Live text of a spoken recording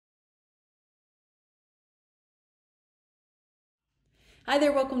Hi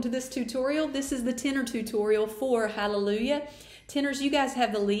there, welcome to this tutorial. This is the tenor tutorial for Hallelujah. Tenors, you guys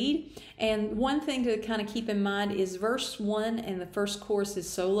have the lead, and one thing to kind of keep in mind is verse 1 and the first chorus is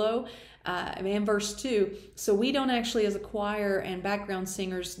solo, and verse 2. So we don't actually, as a choir and background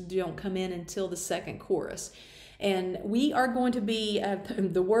singers, don't come in until the second chorus. And we are going to be,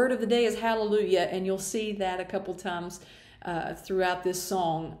 the word of the day is hallelujah, and you'll see that a couple times throughout this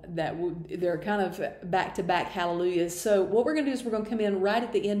song that they're kind of back-to-back hallelujahs. So what we're going to do is we're going to come in right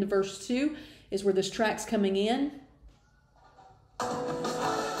at the end of verse 2 is where this track's coming in.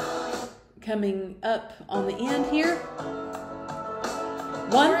 Coming up on the end here.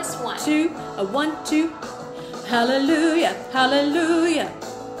 One, two, 1, 2. Hallelujah, hallelujah.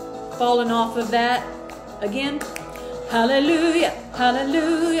 Falling off of that again. Hallelujah,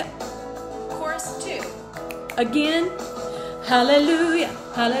 hallelujah. Chorus 2. Again. Hallelujah,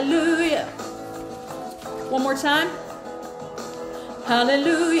 hallelujah. One more time.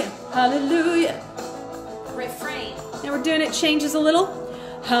 Hallelujah, hallelujah. Refrain. Now we're doing it, changes a little.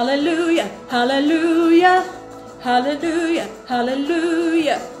 Hallelujah, hallelujah, hallelujah,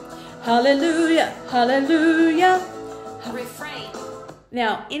 hallelujah, hallelujah, hallelujah. Refrain.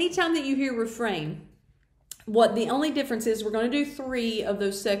 Now, anytime that you hear refrain, what the only difference is, we're going to do 3 of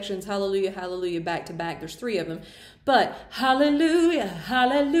those sections, hallelujah, hallelujah, back to back. There's 3 of them. But hallelujah,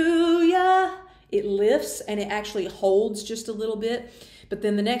 hallelujah, it lifts and it actually holds just a little bit. But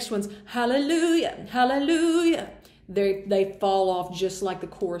then the next one's hallelujah, hallelujah. They fall off just like the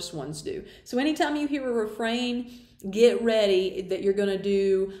chorus ones do. So anytime you hear a refrain, get ready that you're going to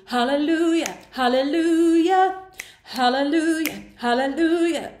do hallelujah, hallelujah, hallelujah,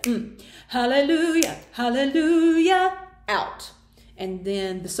 hallelujah, hallelujah, hallelujah, out. And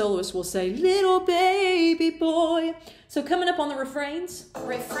then the soloist will say, little baby boy. So coming up on the refrains.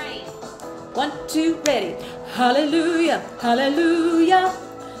 Refrain. 1, 2, ready. Hallelujah, hallelujah,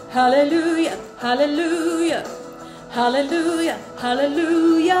 hallelujah, hallelujah, hallelujah,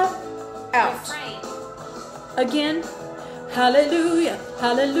 hallelujah, out. Refrain. Again. Hallelujah,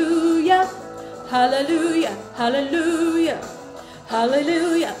 hallelujah, hallelujah, hallelujah,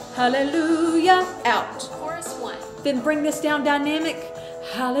 hallelujah, hallelujah, out. Chorus 1. Then bring this down dynamic.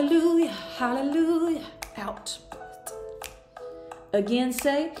 Hallelujah, hallelujah, out. Again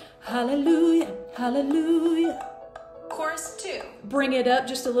say, hallelujah, hallelujah. Chorus 2. Bring it up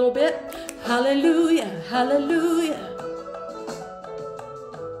just a little bit. Hallelujah, hallelujah.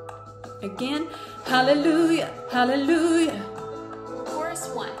 Again, hallelujah, hallelujah. Chorus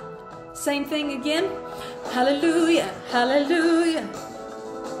 1. Same thing again. Hallelujah, hallelujah.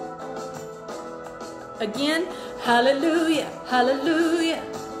 Again, hallelujah, hallelujah.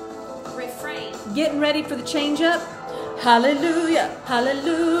 Refrain. Getting ready for the change up. Hallelujah,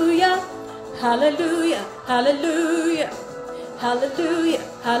 hallelujah, hallelujah, hallelujah, hallelujah,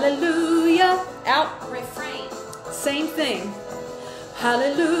 hallelujah. Out. Refrain. Same thing.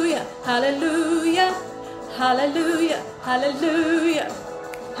 Hallelujah, hallelujah, hallelujah, hallelujah,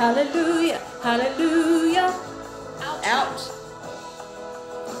 hallelujah, hallelujah. Out.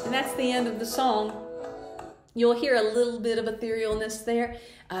 And that's the end of the song. You'll hear a little bit of etherealness there,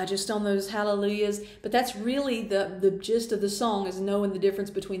 just on those hallelujahs. But that's really the gist of the song, is knowing the difference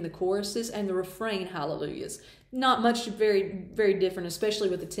between the choruses and the refrain hallelujahs. Not much very, very different, especially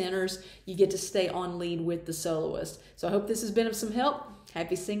with the tenors. You get to stay on lead with the soloist. So I hope this has been of some help.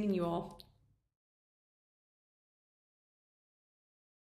 Happy singing, you all.